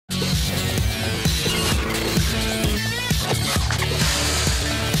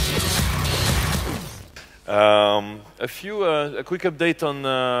A quick update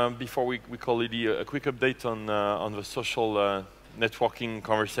on, before we call it a quick update on the social networking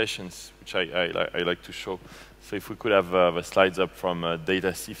conversations, which I like to show. So if we could have the slides up from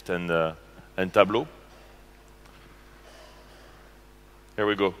DataSift and Tableau. Here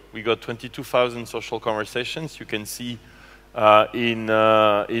we go. We got 22,000 social conversations. You can see in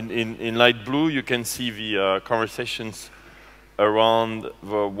light blue, you can see the conversations around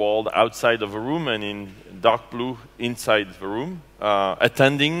the world outside of the room, and in dark blue, inside the room.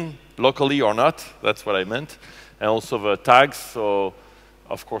 Attending locally or not, that's what I meant. And also the tags, so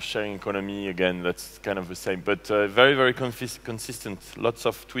of course sharing economy, again, that's kind of the same. But very, very consistent, lots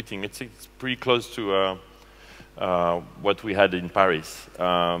of tweeting. It's pretty close to what we had in Paris.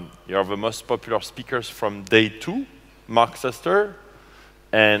 Here are the most popular speakers from day 2, Mark Suster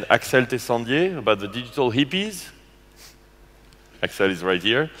and Axel Tessandier about the digital hippies. Axel is right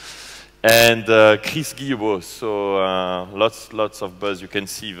here. And Chris Guillebeau, so lots of buzz. You can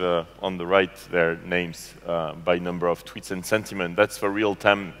see on the right their names by number of tweets and sentiment. That's the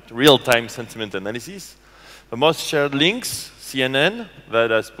real-time sentiment analysis. The most shared links, CNN, that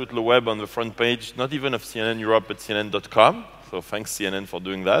has put LeWeb on the front page, not even of CNN Europe, but CNN.com. So thanks CNN for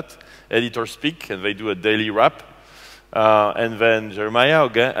doing that. Editor Speak, and they do a daily wrap. And then Jeremiah,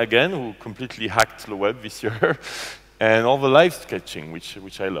 again, who completely hacked LeWeb this year. And all the live sketching,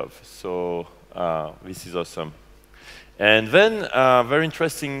 which I love. So this is awesome. And then, very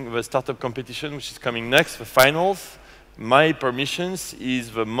interesting, the startup competition, which is coming next, the finals. My permissions is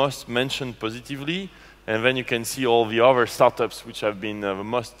the most mentioned positively. And then you can see all the other startups which have been the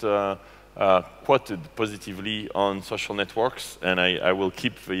most quoted positively on social networks. And I will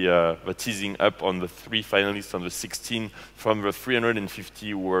keep the teasing up on the 3 finalists on the 16 from the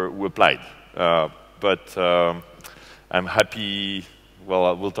 350 who applied. I'm happy,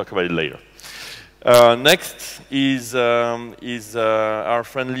 well, we'll talk about it later. Next is our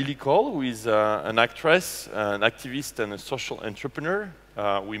friend Lily Cole, who is an actress, an activist, and a social entrepreneur.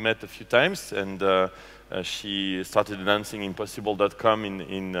 We met a few times, and she started announcing Impossible.com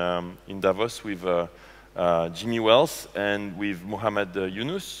in Davos with Jimmy Wells and with Mohammed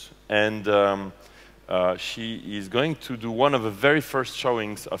Yunus. And she is going to do one of the very first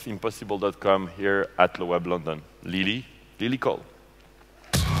showings of Impossible.com here at LeWeb London. Lily Cole.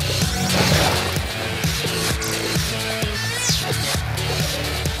 I'm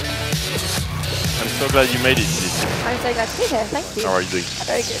so glad you made it, Lily. I'm so glad to be here. Thank you. How are you doing?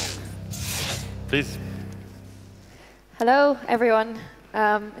 Very good. Please. Hello, everyone.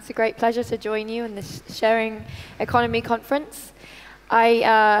 It's a great pleasure to join you in this Sharing Economy conference.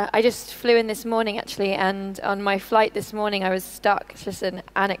 I just flew in this morning, actually, and on my flight this morning, I was stuck. It's just an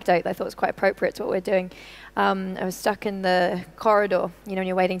anecdote that I thought was quite appropriate to what we're doing. I was stuck in the corridor, you know, when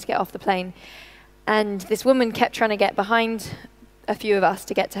you're waiting to get off the plane. And this woman kept trying to get behind a few of us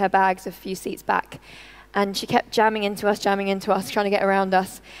to get to her bags a few seats back. And she kept jamming into us, trying to get around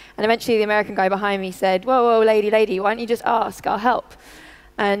us. And eventually the American guy behind me said, whoa, whoa, lady, why don't you just ask? I'll help.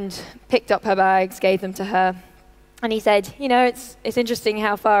 And picked up her bags, gave them to her. And he said, you know, it's interesting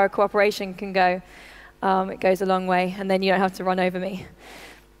how far a cooperation can go. It goes a long way, and then you don't have to run over me.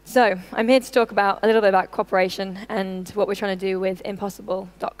 So I'm here to talk a little bit about cooperation and what we're trying to do with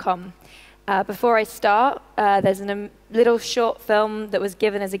Impossible.com. Before I start, there's a little short film that was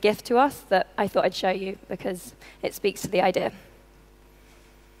given as a gift to us that I thought I'd show you because it speaks to the idea.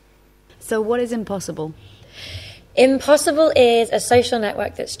 So what is Impossible? Impossible is a social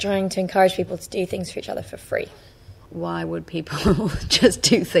network that's trying to encourage people to do things for each other for free. Why would people just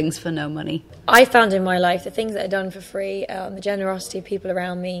do things for no money? I found in my life the things that are done for free, the generosity of people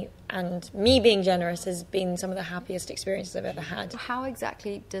around me, and me being generous has been some of the happiest experiences I've ever had. How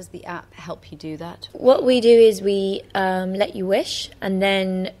exactly does the app help you do that? What we do is we let you wish, and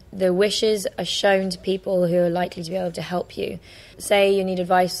then the wishes are shown to people who are likely to be able to help you. Say you need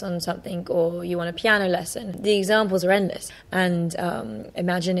advice on something or you want a piano lesson. The examples are endless. And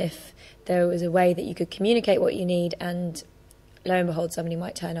imagine if there was a way that you could communicate what you need and lo and behold, somebody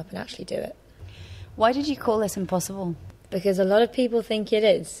might turn up and actually do it. Why did you call this Impossible? Because a lot of people think it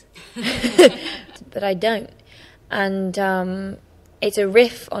is, but I don't. And it's a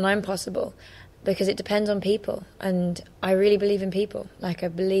riff on Impossible because it depends on people. And I really believe in people. Like, I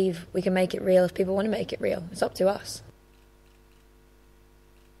believe we can make it real if people want to make it real. It's up to us.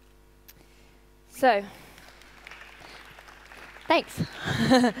 So, thanks.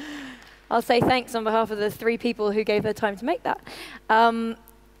 I'll say thanks on behalf of the 3 people who gave their time to make that.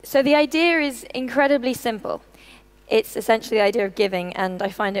 So the idea is incredibly simple. It's essentially the idea of giving, and I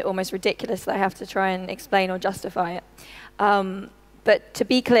find it almost ridiculous that I have to try and explain or justify it. But to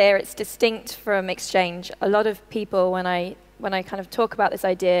be clear, it's distinct from exchange. A lot of people, when I kind of talk about this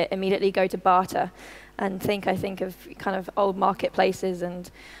idea, immediately go to barter and I think of kind of old marketplaces and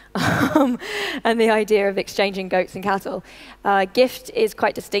and the idea of exchanging goats and cattle. Gift is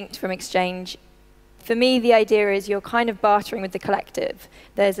quite distinct from exchange. For me, the idea is you're kind of bartering with the collective.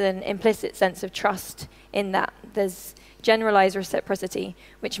 There's an implicit sense of trust in that. There's generalized reciprocity,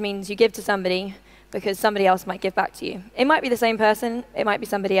 which means you give to somebody because somebody else might give back to you. It might be the same person, it might be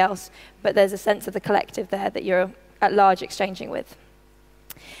somebody else, but there's a sense of the collective there that you're at large exchanging with.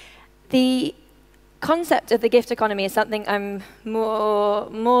 The concept of the gift economy is something I'm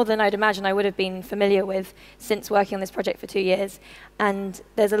more than I'd imagine I would have been familiar with since working on this project for 2 years. And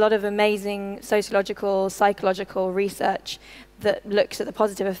there's a lot of amazing sociological, psychological research that looks at the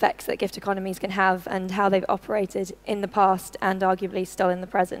positive effects that gift economies can have and how they've operated in the past and arguably still in the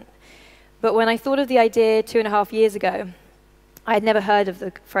present. But when I thought of the idea 2.5 years ago, I had never heard of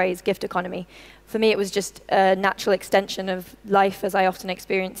the phrase gift economy. For me, it was just a natural extension of life as I often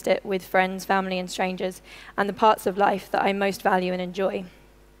experienced it with friends, family, and strangers, and the parts of life that I most value and enjoy.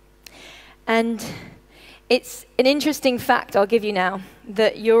 And it's an interesting fact I'll give you now,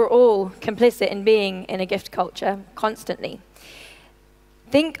 that you're all complicit in being in a gift culture constantly.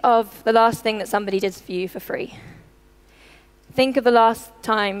 Think of the last thing that somebody did for you for free. Think of the last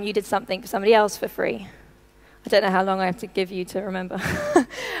time you did something for somebody else for free. I don't know how long I have to give you to remember.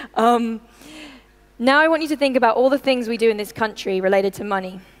 Now I want you to think about all the things we do in this country related to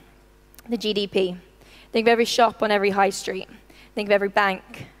money, the GDP. Think of every shop on every high street. Think of every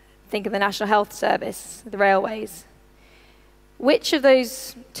bank. Think of the National Health Service, the railways. Which of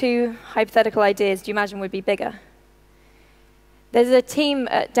those two hypothetical ideas do you imagine would be bigger? There's a team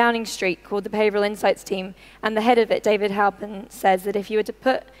at Downing Street called the Behavioural Insights team, and the head of it, David Halpin, says that if you were to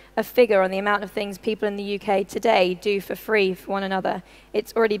put a figure on the amount of things people in the UK today do for free for one another,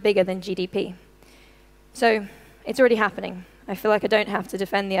 it's already bigger than GDP. So it's already happening. I feel like I don't have to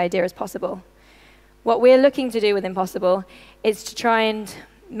defend the idea as possible. What we're looking to do with Impossible is to try and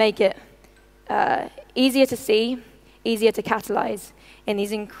make it easier to see, easier to catalyze in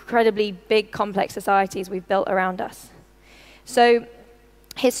these incredibly big, complex societies we've built around us. So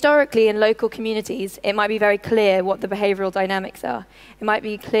historically, in local communities, it might be very clear what the behavioral dynamics are. It might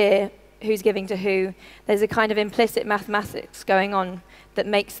be clear who's giving to who. There's a kind of implicit mathematics going on that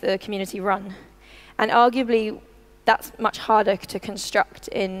makes the community run. And arguably, that's much harder to construct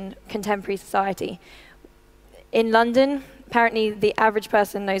in contemporary society. In London, apparently the average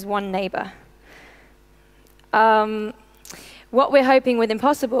person knows one neighbour. What we're hoping with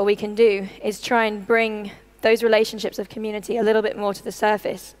Impossible we can do is try and bring those relationships of community a little bit more to the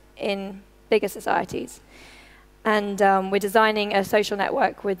surface in bigger societies. And we're designing a social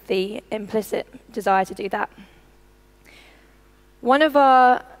network with the implicit desire to do that. One of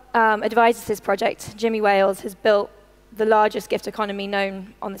our advisors to this project, Jimmy Wales, has built the largest gift economy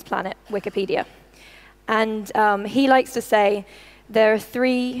known on this planet, Wikipedia. And he likes to say there are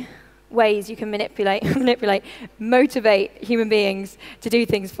 3 ways you can motivate human beings to do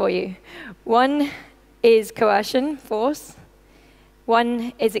things for you. One is coercion, force.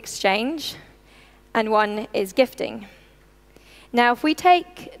 One is exchange. And one is gifting. Now, if we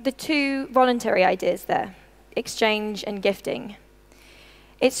take the 2 voluntary ideas there, exchange and gifting,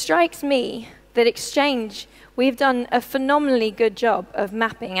 it strikes me that exchange, we've done a phenomenally good job of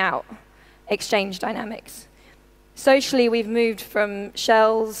mapping out exchange dynamics. Socially, we've moved from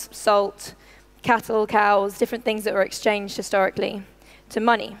shells, salt, cattle, cows, different things that were exchanged historically, to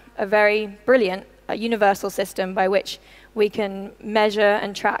money, a very brilliant, universal system by which we can measure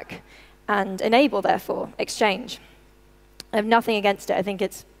and track and enable, therefore, exchange. I have nothing against it. I think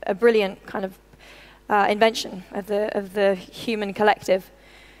it's a brilliant kind of invention of the human collective.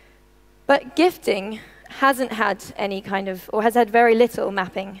 But gifting hasn't had any kind of, or has had very little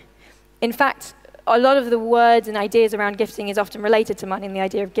mapping. In fact, a lot of the words and ideas around gifting is often related to money and the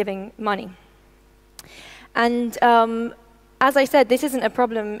idea of giving money. And as I said, this isn't a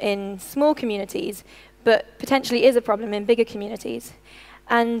problem in small communities, but potentially is a problem in bigger communities.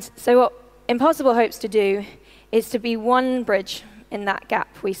 And so what Impossible hopes to do is to be one bridge in that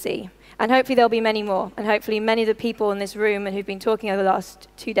gap we see. And hopefully there'll be many more. And hopefully many of the people in this room and who've been talking over the last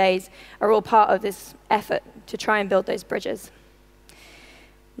 2 days are all part of this effort to try and build those bridges.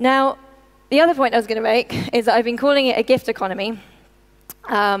 Now, the other point I was going to make is that I've been calling it a gift economy.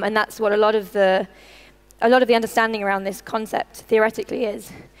 And that's what a lot of the understanding around this concept theoretically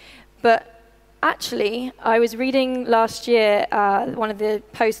is. But actually, I was reading last year one of the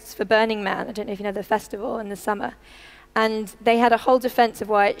posts for Burning Man. I don't know if you know the festival in the summer. And they had a whole defense of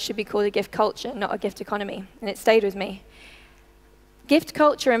why it should be called a gift culture, not a gift economy. And it stayed with me. gift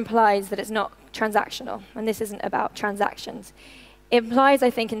culture implies that it's not transactional, and this isn't about transactions. It implies, I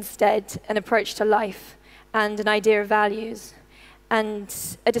think, instead, an approach to life and an idea of values. And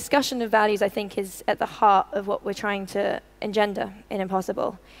a discussion of values, I think, is at the heart of what we're trying to engender in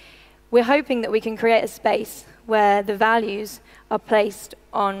Impossible. We're hoping that we can create a space where the values are placed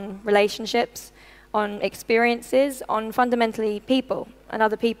on relationships, on experiences, on fundamentally people and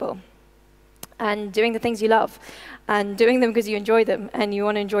other people, and doing the things you love, and doing them because you enjoy them and you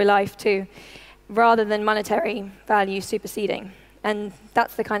want to enjoy life too, rather than monetary value superseding. And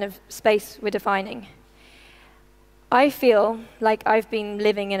that's the kind of space we're defining. I feel like I've been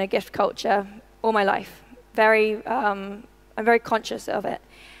living in a gift culture all my life. I'm very conscious of it.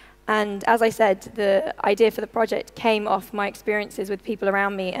 And as I said, the idea for the project came off my experiences with people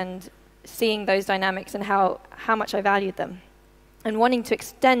around me and seeing those dynamics and how much I valued them, and wanting to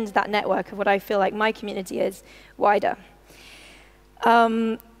extend that network of what I feel like my community is wider.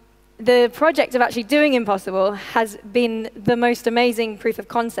 The project of actually doing Impossible has been the most amazing proof of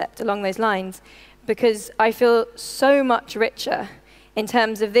concept along those lines, because I feel so much richer in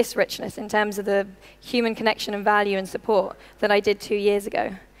terms of this richness, in terms of the human connection and value and support than I did 2 years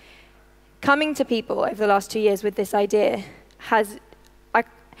ago. Coming to people over the last 2 years with this idea has,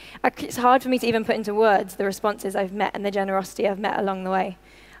 it's hard for me to even put into words the responses I've met and the generosity I've met along the way.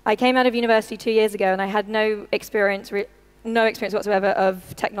 I came out of university 2 years ago and I had no experience whatsoever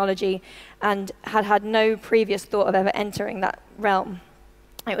of technology, and had no previous thought of ever entering that realm.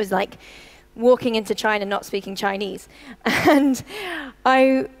 It was like walking into China not speaking Chinese. And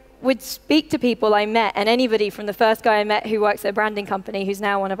I would speak to people I met, and anybody from the first guy I met who works at a branding company, who's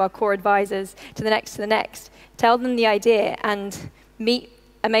now one of our core advisors, to the next, tell them the idea and meet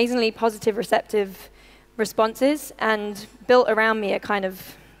amazingly positive, receptive responses, and built around me a kind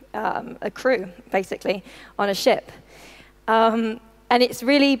of a crew, basically, on a ship. And it's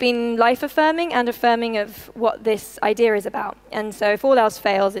really been life-affirming and affirming of what this idea is about. And so if all else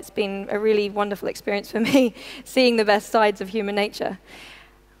fails, it's been a really wonderful experience for me, seeing the best sides of human nature.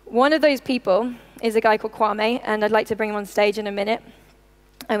 One of those people is a guy called Kwame, and I'd like to bring him on stage in a minute.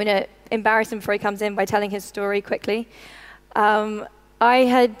 I'm going to embarrass him before he comes in by telling his story quickly. I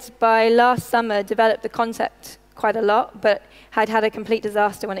had, by last summer, developed the concept quite a lot, but had had a complete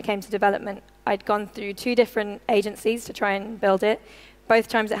disaster when it came to development. I'd gone through 2 different agencies to try and build it. Both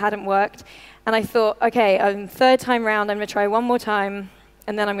times it hadn't worked. And I thought, OK, 3rd time round, I'm going to try one more time,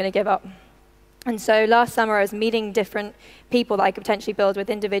 and then I'm going to give up. And so last summer, I was meeting different people that I could potentially build with,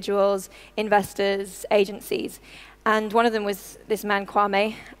 individuals, investors, agencies. And one of them was this man,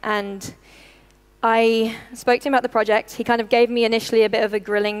 Kwame. And I spoke to him about the project. He kind of gave me initially a bit of a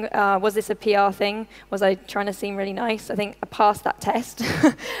grilling. Was this a PR thing? Was I trying to seem really nice? I think I passed that test.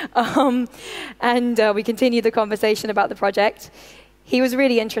 And we continued the conversation about the project. He was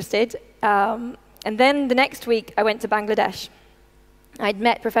really interested. And then the next week, I went to Bangladesh. I'd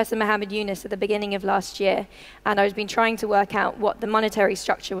met Professor Mohammed Yunus at the beginning of last year, and I was been trying to work out what the monetary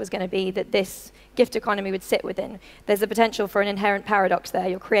structure was going to be that this gift economy would sit within. There's a potential for an inherent paradox there.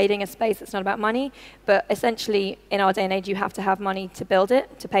 You're creating a space that's not about money, but essentially, in our day and age, you have to have money to build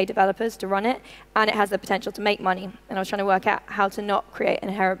it, to pay developers, to run it, and it has the potential to make money. And I was trying to work out how to not create an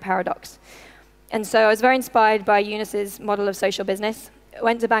inherent paradox. And so I was very inspired by Yunus's model of social business.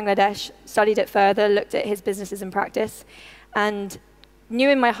 Went to Bangladesh, studied it further, looked at his businesses in practice, and knew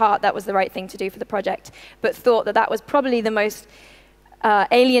in my heart that was the right thing to do for the project, but thought that that was probably the most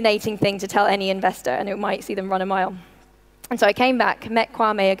alienating thing to tell any investor, and it might see them run a mile. And so I came back, met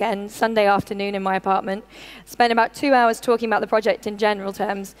Kwame again Sunday afternoon in my apartment, spent about 2 hours talking about the project in general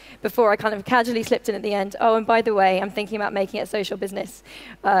terms before I kind of casually slipped in at the end. Oh, and by the way, I'm thinking about making it a social business.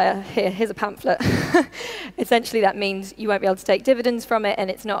 Here's a pamphlet. Essentially, that means you won't be able to take dividends from it, and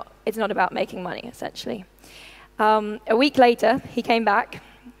it's not about making money, essentially. A week later, he came back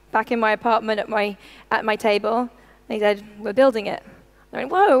in my apartment at my table, and he said, "We're building it." I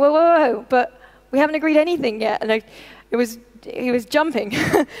went, "Whoa, whoa, whoa, whoa, but we haven't agreed anything yet." And he was jumping.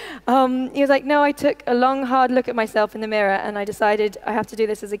 He was like, "No, I took a long, hard look at myself in the mirror, and I decided I have to do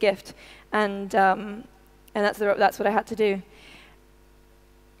this as a gift, and that's what I had to do."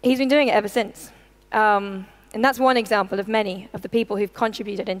 He's been doing it ever since. And that's one example of many of the people who've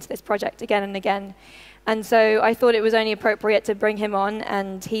contributed into this project again and again. And so I thought it was only appropriate to bring him on,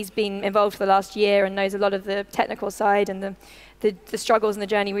 and he's been involved for the last year and knows a lot of the technical side and the struggles and the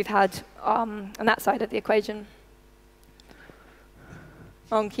journey we've had on that side of the equation.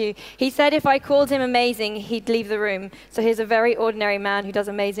 On cue. He said if I called him amazing, he'd leave the room. So here's a very ordinary man who does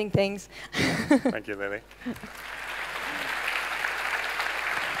amazing things. Thank you, Lily.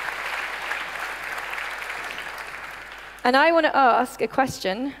 And I want to ask a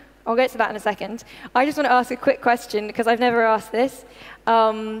question. I'll get to that in a second. I just want to ask a quick question, because I've never asked this.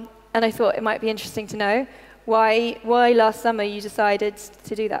 And I thought it might be interesting to know why last summer you decided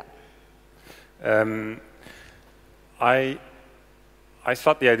to do that. I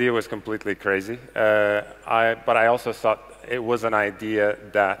thought the idea was completely crazy, but I also thought it was an idea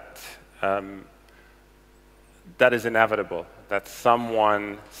that that is inevitable, that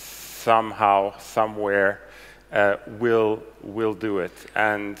someone, somehow, somewhere will do it.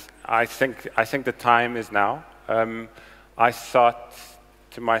 And I think the time is now. I thought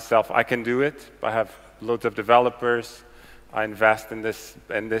to myself, I can do it. I have loads of developers. I invest in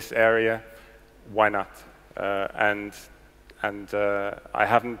this area. Why not? And I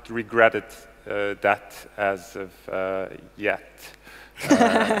haven't regretted that as of yet.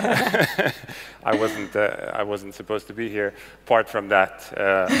 I wasn't supposed to be here. Apart from that,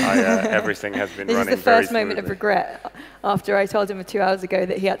 everything has been running very smoothly. This is the first moment of regret after I told him 2 hours ago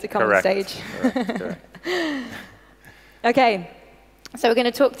that he had to come on stage. Correct. Okay, so we're going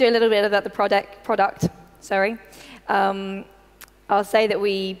to talk through a little bit about the product. Sorry. I'll say that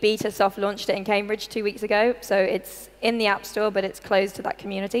we beta soft launched it in Cambridge 2 weeks ago, so it's in the App Store, but it's closed to that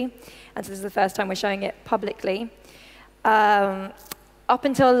community. And so this is the first time we're showing it publicly. Up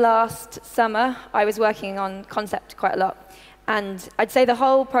until last summer, I was working on concept quite a lot. And I'd say the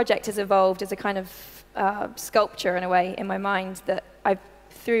whole project has evolved as a kind of sculpture, in a way, in my mind, that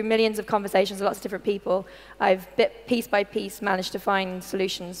through millions of conversations with lots of different people, I've piece by piece managed to find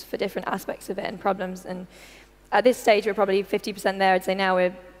solutions for different aspects of it and problems. And at this stage, we're probably 50% there. I'd say now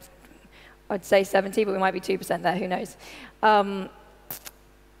I'd say 70, but we might be 2% there, who knows.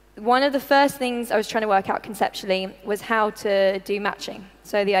 One of the first things I was trying to work out conceptually was how to do matching.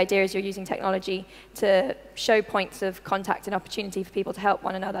 So the idea is you're using technology to show points of contact and opportunity for people to help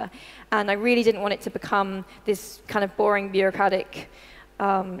one another. And I really didn't want it to become this kind of boring, bureaucratic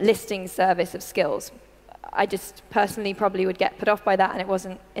listing service of skills. I just personally probably would get put off by that, and it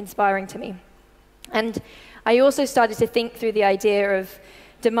wasn't inspiring to me. And I also started to think through the idea of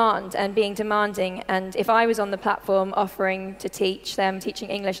demand and being demanding, and if I was on the platform offering to teach them, teaching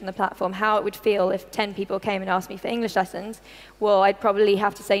English on the platform, how it would feel if 10 people came and asked me for English lessons. Well, I'd probably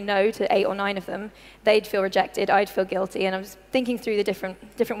have to say no to 8 or 9 of them. They'd feel rejected, I'd feel guilty, and I was thinking through the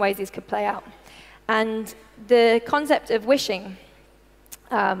different ways these could play out. And the concept of wishing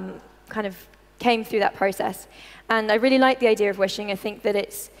kind of came through that process. And I really like the idea of wishing. I think that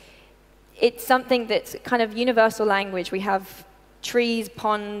it's something that's kind of universal language. We have trees,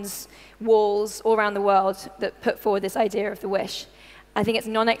 ponds, walls all around the world that put forward this idea of the wish. I think it's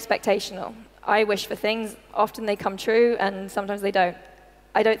non-expectational. I wish for things, often they come true, and sometimes they don't.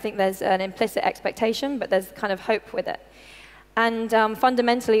 I don't think there's an implicit expectation, but there's kind of hope with it. And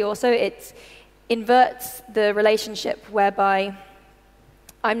fundamentally also, it inverts the relationship whereby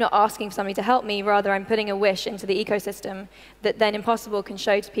I'm not asking somebody to help me, rather I'm putting a wish into the ecosystem that then Impossible can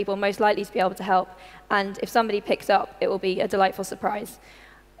show to people most likely to be able to help. And if somebody picks up, it will be a delightful surprise.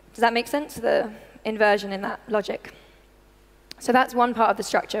 Does that make sense, the inversion in that logic? So that's one part of the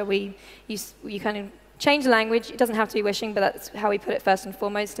structure. You kind of change the language. It doesn't have to be wishing, but that's how we put it first and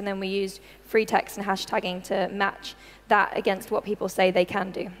foremost. And then we used free text and hashtagging to match that against what people say they can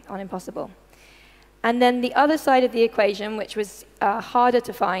do on Impossible. And then the other side of the equation, which was harder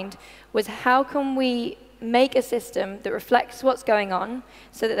to find, was how can we make a system that reflects what's going on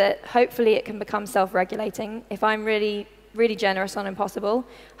so that hopefully it can become self-regulating. If I'm really, really generous on Impossible,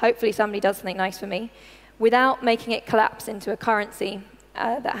 hopefully somebody does something nice for me, without making it collapse into a currency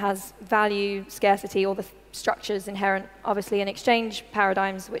that has value, scarcity, all the structures inherent, obviously, in exchange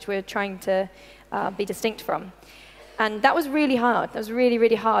paradigms, which we're trying to be distinct from. And that was really hard. That was really,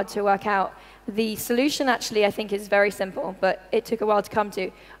 really hard to work out. The solution, actually, I think, is very simple, but it took a while to come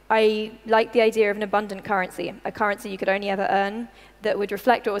to. I like the idea of an abundant currency, a currency you could only ever earn that would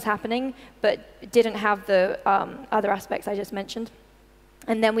reflect what was happening, but didn't have the other aspects I just mentioned.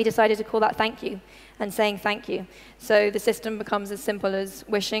 And then we decided to call that thank you, and saying thank you. So the system becomes as simple as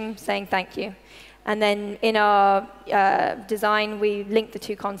wishing, saying thank you. And then in our design, we linked the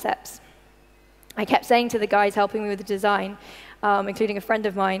two concepts. I kept saying to the guys helping me with the design, including a friend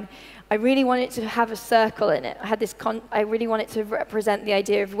of mine, I really wanted to have a circle in it. I really wanted to represent the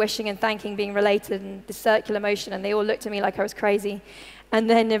idea of wishing and thanking being related and the circular motion, and they all looked at me like I was crazy. And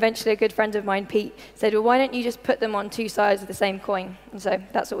then eventually a good friend of mine, Pete, said, well, why don't you just put them on two sides of the same coin? And so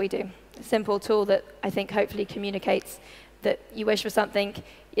that's what we do. A simple tool that I think hopefully communicates that you wish for something,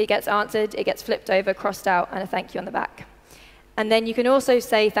 it gets answered, it gets flipped over, crossed out, and a thank you on the back. And then you can also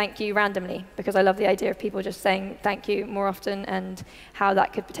say thank you randomly, because I love the idea of people just saying thank you more often and how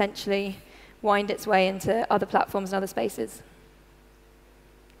that could potentially wind its way into other platforms and other spaces.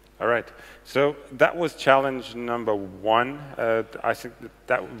 All right. So that was challenge number one. I think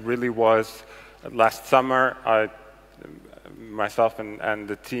that really was last summer. Myself and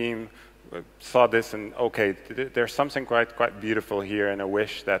the team saw this and, okay, there's something quite beautiful here and a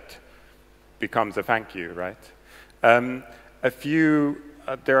wish that becomes a thank you, right? There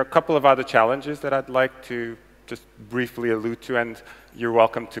are a couple of other challenges that I'd like to just briefly allude to, and you're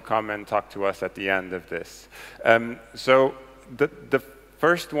welcome to come and talk to us at the end of this. So the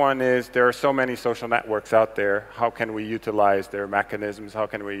first one is there are so many social networks out there. How can we utilize their mechanisms? How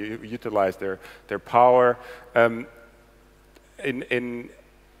can we utilize their power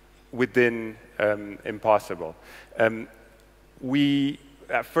within Impossible?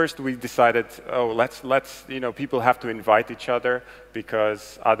 At first we decided, oh, let's people have to invite each other,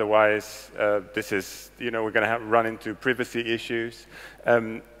 because otherwise this is, we're going to run into privacy issues.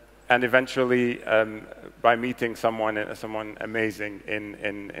 And eventually, by meeting someone amazing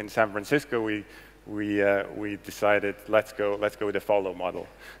in San Francisco, we decided let's go with the follow model.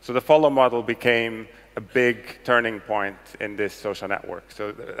 So the follow model became a big turning point in this social network.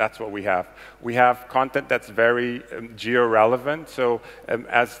 So that's what we have. We have content that's very geo-relevant. So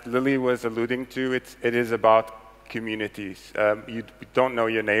as Lily was alluding to, it is about communities. You don't know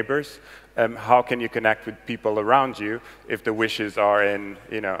your neighbors. How can you connect with people around you if the wishes are in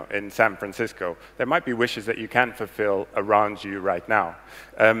San Francisco? There might be wishes that you can fulfill around you right now.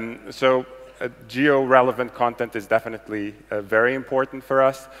 Geo-relevant content is definitely very important for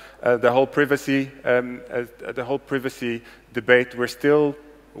us. The whole privacy debate, we're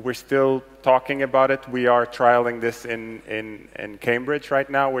still talking about it. We are trialing this in Cambridge right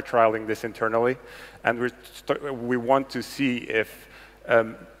now. We're trialing this internally, and we want to see if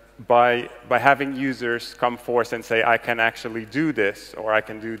by having users come forth and say, I can actually do this or I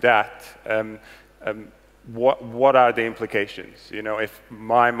can do that. What are the implications? If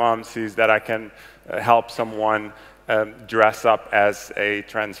my mom sees that I can help someone dress up as a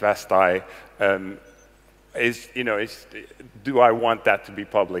transvestite, do I want that to be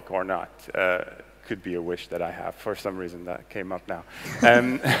public or not? Could be a wish that I have. For some reason that came up now.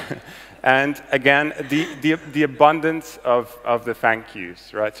 And again, the abundance of the thank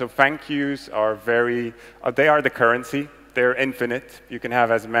yous, right? So thank yous are they are the currency. They're infinite. You can have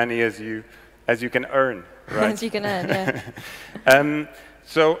as many as you can earn, right? As you can earn, yeah.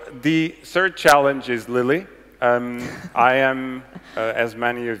 So the third challenge is Lily. I am, as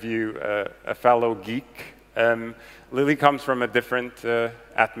many of you, a fellow geek. Lily comes from a different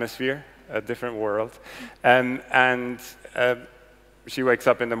atmosphere, a different world, and she wakes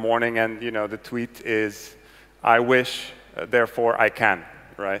up in the morning and the tweet is, "I wish, therefore I can,"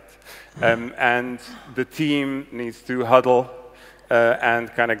 right? And the team needs to huddle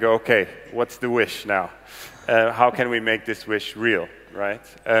and kind of go, okay, what's the wish now? How can we make this wish real, right?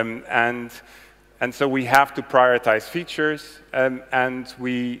 And so we have to prioritize features, and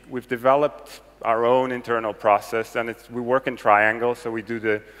we've developed our own internal process, and we work in triangle, so we do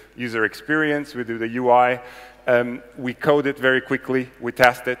the user experience, we do the UI, we code it very quickly, we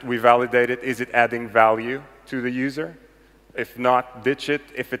test it, we validate it. Is it adding value to the user? If not, ditch it.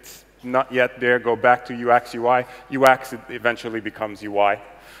 If it's not yet there, go back to UX, UI. UX eventually becomes UI,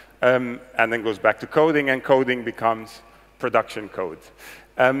 and then goes back to coding, and coding becomes production code.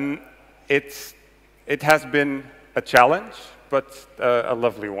 It has been a challenge, but a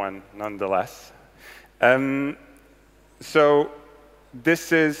lovely one nonetheless. So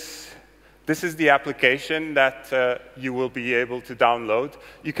this is the application that you will be able to download.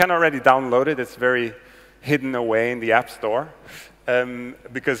 You can already download it. It's very hidden away in the App Store.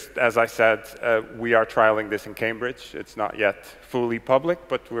 Because, as I said, we are trialing this in Cambridge. It's not yet fully public,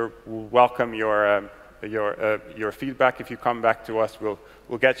 but we'll welcome your feedback. If you come back to us, we'll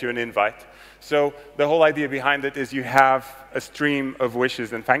get you an invite. So the whole idea behind it is you have a stream of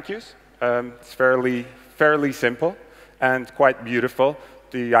wishes and thank yous. It's fairly simple and quite beautiful.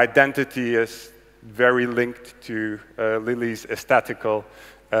 The identity is very linked to Lily's aesthetical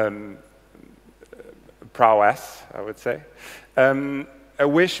prowess, I would say. A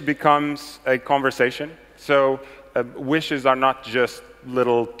wish becomes a conversation. So wishes are not just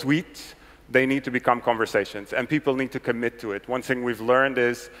little tweets. They need to become conversations, and people need to commit to it. One thing we've learned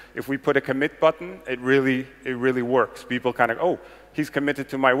is if we put a commit button, it really works. People kind of, oh, he's committed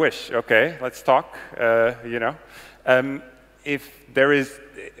to my wish. Okay, let's talk. If there is,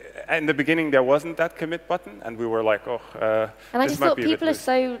 in the beginning there wasn't that commit button, and we were like, oh, and I just thought people are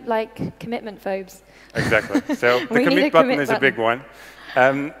so like commitment phobes. Exactly. So the commit button is a big one.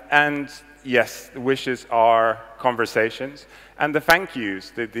 And yes, the wishes are conversations. And the thank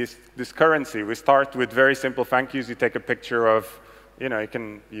yous, this currency, we start with very simple thank yous. You take a picture of, you know,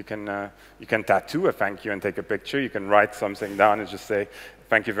 you can tattoo a thank you and take a picture. You can write something down and just say,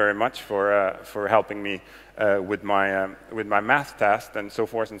 thank you very much for helping me with my math test, and so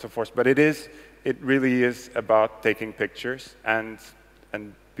forth and so forth. But it really is about taking pictures and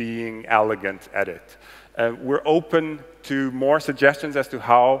being elegant at it. We're open to more suggestions as to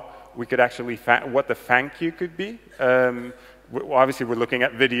how we could actually, what the thank you could be. Obviously, we're looking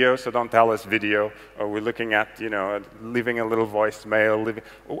at video, so don't tell us video. Or we're looking at, you know, leaving a little voicemail.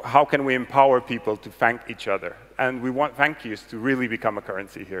 How can we empower people to thank each other? And we want thank yous to really become a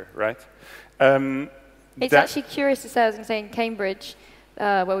currency here, right? It's actually curious to say, I was going to say in Cambridge,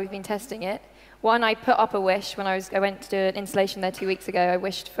 where we've been testing it, one, I put up a wish when I went to do an installation there 2 weeks ago. I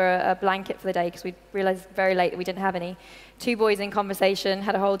wished for a blanket for the day because we realized very late that we didn't have any. 2 boys in conversation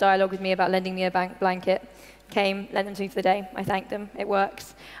had a whole dialogue with me about lending me a blanket. Came, lent them to me for the day. I thanked them. It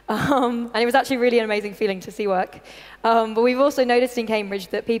works. And it was actually really an amazing feeling to see work. But we've also noticed in Cambridge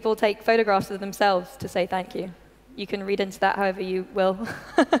that people take photographs of themselves to say thank you. You can read into that however you will.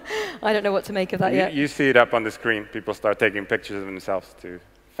 I don't know what to make of that yet. You see it up on the screen. People start taking pictures of themselves to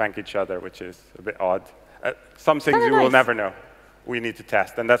thank each other, which is a bit odd. Some things you will never know. We need to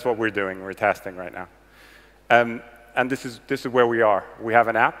test, and that's what we're doing. We're testing right now. And this is where we are. We have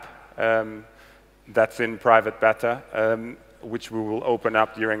an app that's in private beta, which we will open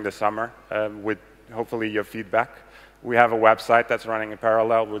up during the summer with hopefully your feedback. We have a website that's running in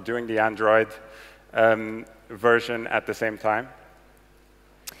parallel. We're doing the Android version at the same time.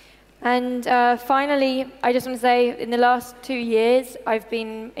 And finally, I just want to say, in the last 2 years, I've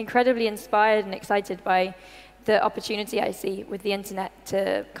been incredibly inspired and excited by the opportunity I see with the internet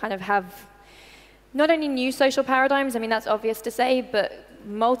to kind of have not only new social paradigms, I mean, that's obvious to say, but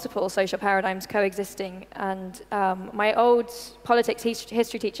multiple social paradigms coexisting. And my old politics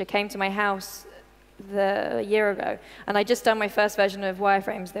history teacher came to my house a year ago, and I'd just done my first version of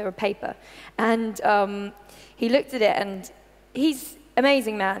wireframes. They were paper. And he looked at it, and he's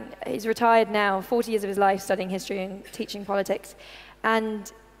amazing man. He's retired now, 40 years of his life studying history and teaching politics.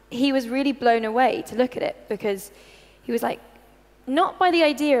 And he was really blown away to look at it, because he was like, not by the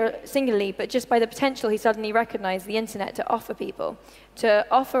idea singularly, but just by the potential he suddenly recognized the internet to offer people, to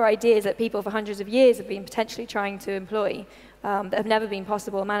offer ideas that people for hundreds of years have been potentially trying to employ, that have never been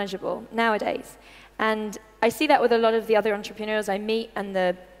possible or manageable nowadays. And I see that with a lot of the other entrepreneurs I meet, and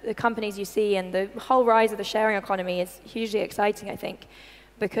the companies you see, and the whole rise of the sharing economy is hugely exciting, I think,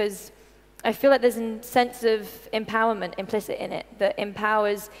 because I feel like there's a sense of empowerment implicit in it that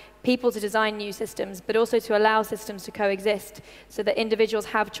empowers people to design new systems, but also to allow systems to coexist so that individuals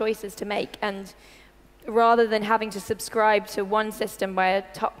have choices to make. And rather than having to subscribe to one system by a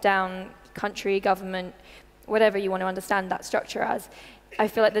top-down country, government, whatever you want to understand that structure as, I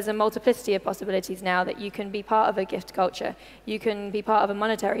feel like there's a multiplicity of possibilities now that you can be part of a gift culture, you can be part of a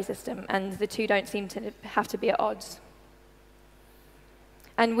monetary system, and the two don't seem to have to be at odds.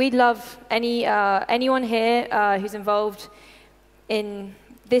 And we'd love anyone here who's involved in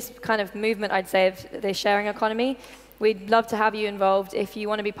this kind of movement, I'd say, of the sharing economy. We'd love to have you involved. If you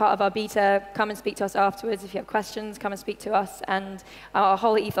want to be part of our beta, come and speak to us afterwards. If you have questions, come and speak to us. And our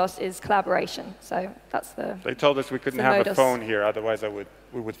whole ethos is collaboration. So that's the They told us we couldn't have a phone here, otherwise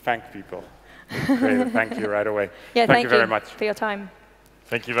we would thank people. We'd create a thank you right away. Yeah, thank you very much for your time.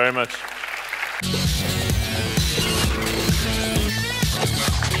 Thank you very much.